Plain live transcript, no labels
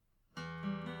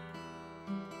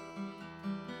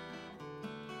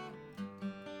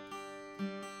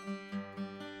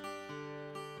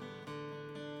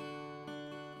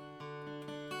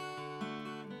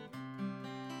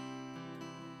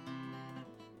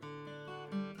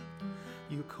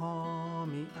You call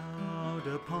me out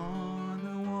upon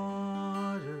the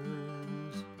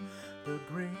waters, the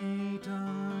great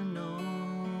unknown,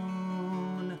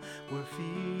 where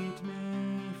feet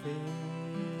may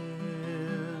fail.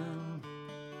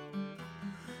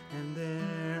 And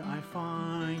there I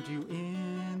find you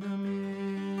in the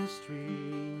mystery,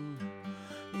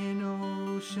 in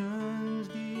oceans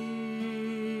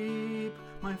deep,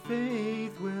 my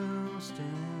faith will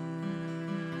stand.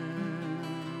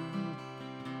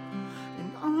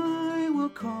 I will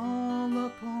call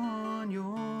upon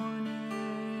your name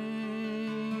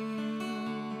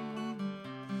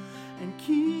and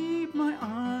keep my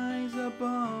eyes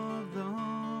above the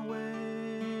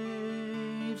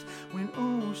waves. When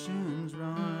oceans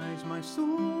rise, my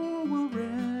soul will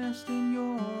rest in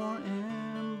your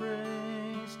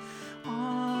embrace.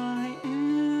 I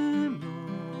am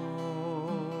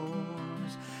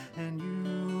yours, and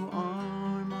you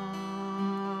are mine.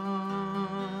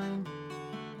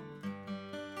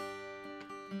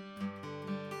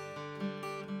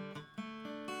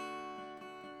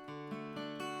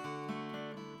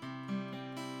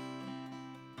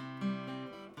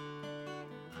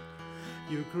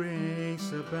 Your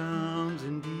grace abounds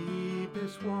in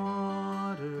deepest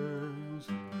waters.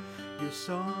 Your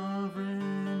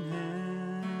sovereign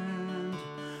hand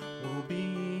will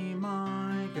be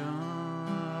my guide.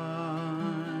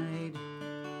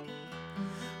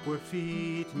 Where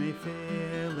feet may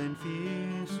fail and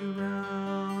fear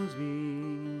surrounds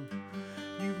me,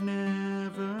 you've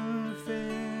never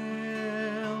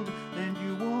failed, and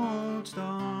you won't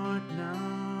start now.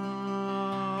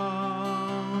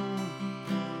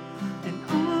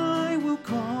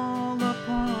 Call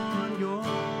upon your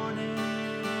name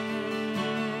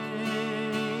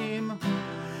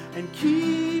and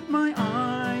keep my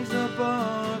eyes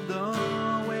above the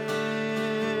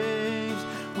waves.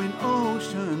 When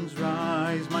oceans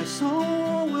rise, my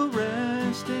soul will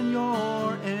rest in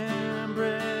your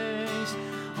embrace.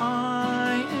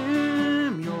 I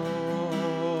am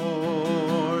yours,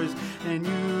 and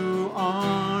you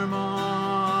are mine.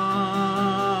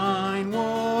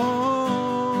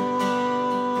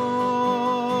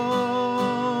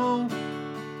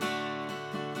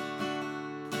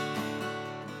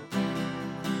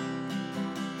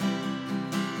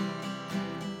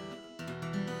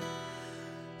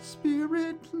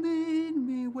 Spirit, lead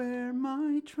me where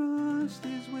my trust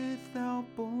is without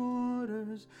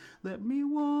borders. Let me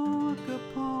walk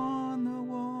upon the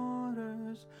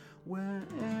waters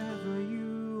wherever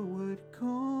you would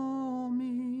call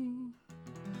me.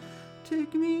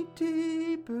 Take me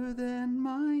deeper than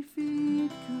my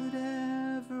feet could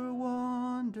ever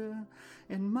wander,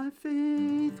 and my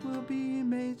faith will be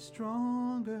made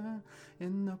stronger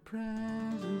in the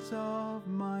presence of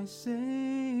my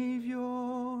Savior.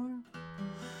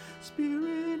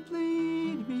 Spirit,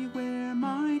 lead me where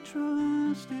my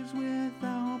trust is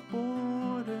without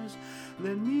borders.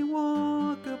 Let me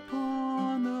walk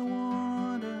upon the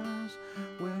waters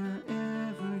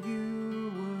wherever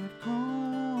you would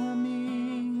call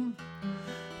me.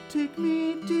 Take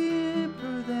me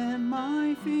deeper than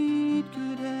my feet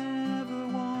could ever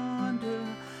wander,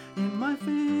 and my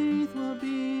faith will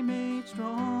be made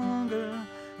stronger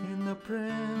in the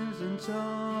presence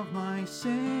of my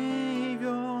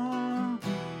Savior.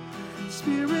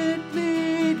 Spirit,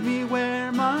 lead me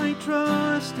where my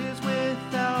trust is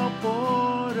without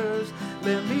borders.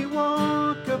 Let me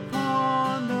walk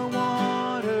upon the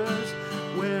waters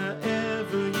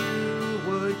wherever you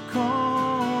would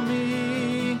call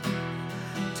me.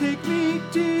 Take me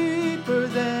deeper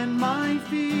than my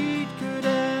feet could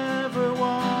ever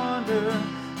wander,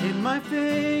 and my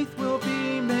faith will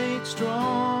be made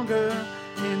stronger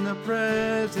in the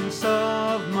presence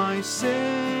of my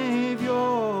Savior.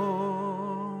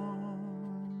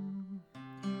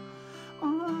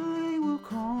 I will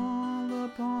call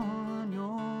upon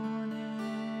your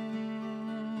name.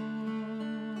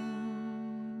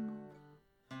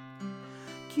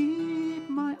 Keep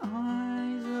my eyes